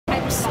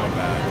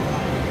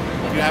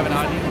bad. Do you have it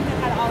on you?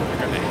 You're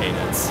gonna hate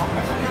it.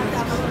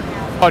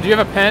 Oh, do you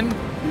have a pen?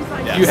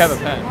 Yes. You have a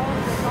pen.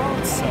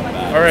 It's so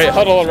bad. All right,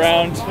 huddle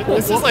around.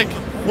 This is like,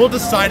 we'll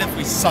decide if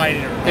we sign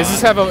it or not. Does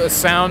this have a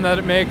sound that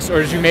it makes,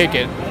 or did you make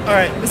it? All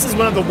right, this is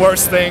one of the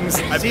worst things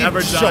I've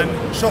ever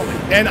done. Show me.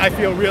 And I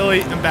feel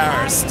really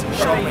embarrassed.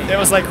 Show me. It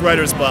was like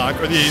writer's block,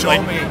 or the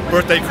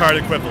birthday card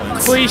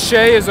equivalent.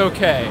 Cliche is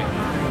okay.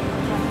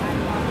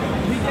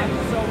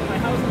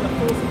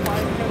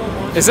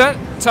 Is that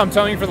I'm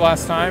telling you for the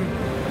last time?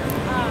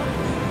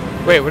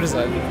 Wait, what is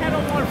that?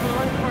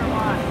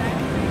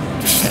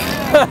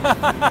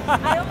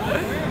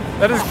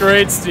 That is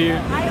great, Steve.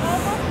 I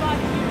almost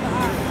bought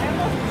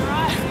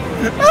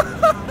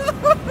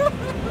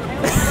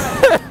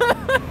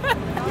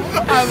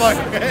I like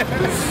it.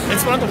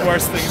 It's one of the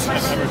worst things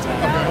I've ever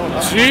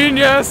done.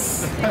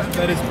 Genius!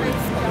 That is pretty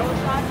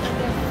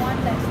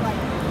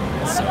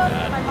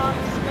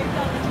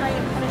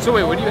So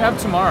wait, what do you have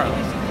tomorrow?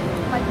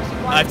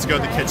 I have to go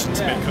to the kitchen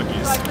to make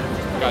cookies.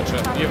 Gotcha.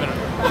 You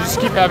just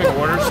keep having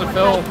orders to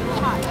fill?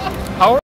 How